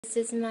This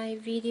is my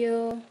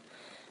video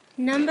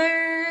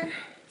number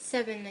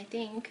 7, I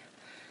think.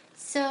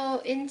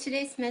 So in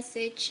today's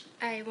message,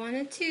 I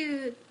wanted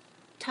to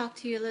talk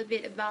to you a little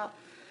bit about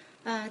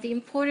the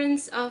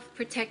importance of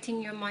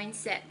protecting your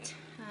mindset.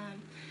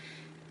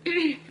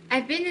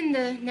 I've been in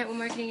the network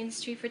marketing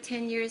industry for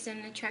 10 years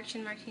and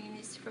attraction marketing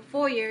industry for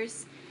 4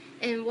 years,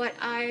 and what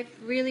I've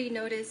really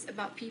noticed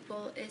about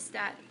people is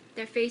that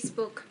their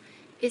Facebook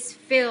is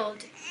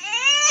filled.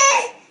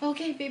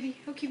 Okay baby,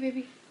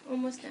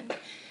 almost done.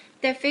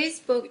 Their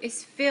Facebook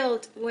is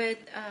filled with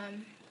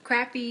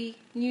crappy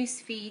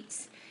news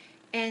feeds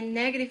and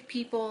negative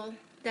people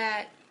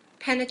that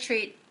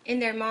penetrate in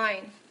their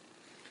mind.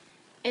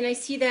 And I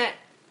see that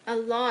a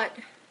lot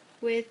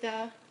with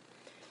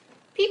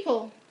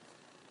people.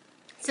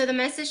 So the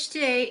message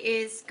today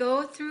is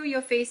go through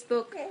your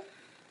Facebook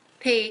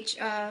page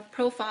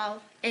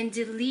profile and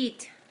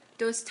delete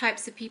those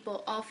types of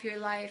people off your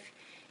life.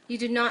 You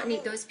do not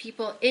need those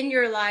people in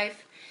your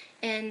life,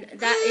 and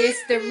that is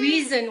the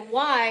reason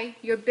why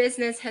your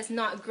business has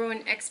not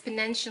grown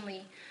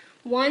exponentially.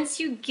 Once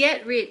you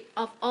get rid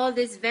of all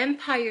these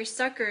vampire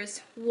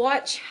suckers,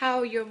 watch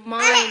how your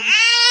mind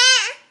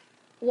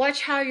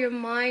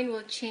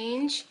will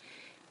change,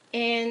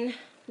 and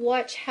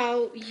watch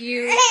how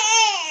you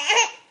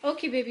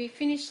okay baby,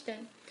 finish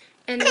then.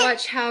 And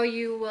watch how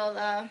you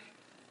will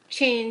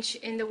change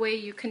in the way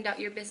you conduct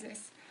your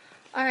business.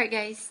 Alright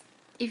guys,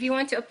 if you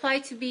want to apply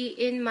to be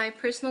in my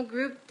personal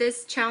group,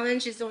 this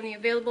challenge is only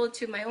available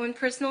to my own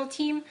personal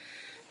team,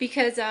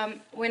 because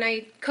when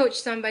I coach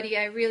somebody,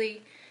 I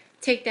really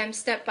take them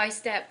step by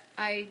step.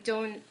 I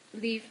don't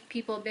leave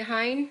people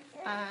behind.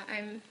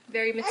 I'm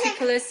very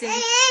meticulous in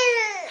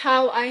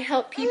how I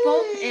help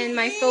people, and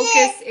my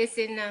focus is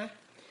in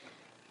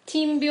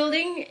team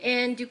building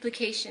and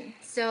duplication.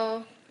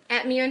 So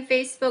add me on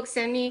Facebook,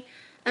 send me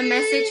a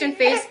message on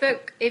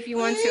Facebook if you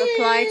want to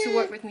apply to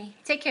work with me.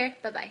 Take care.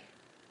 Bye-bye.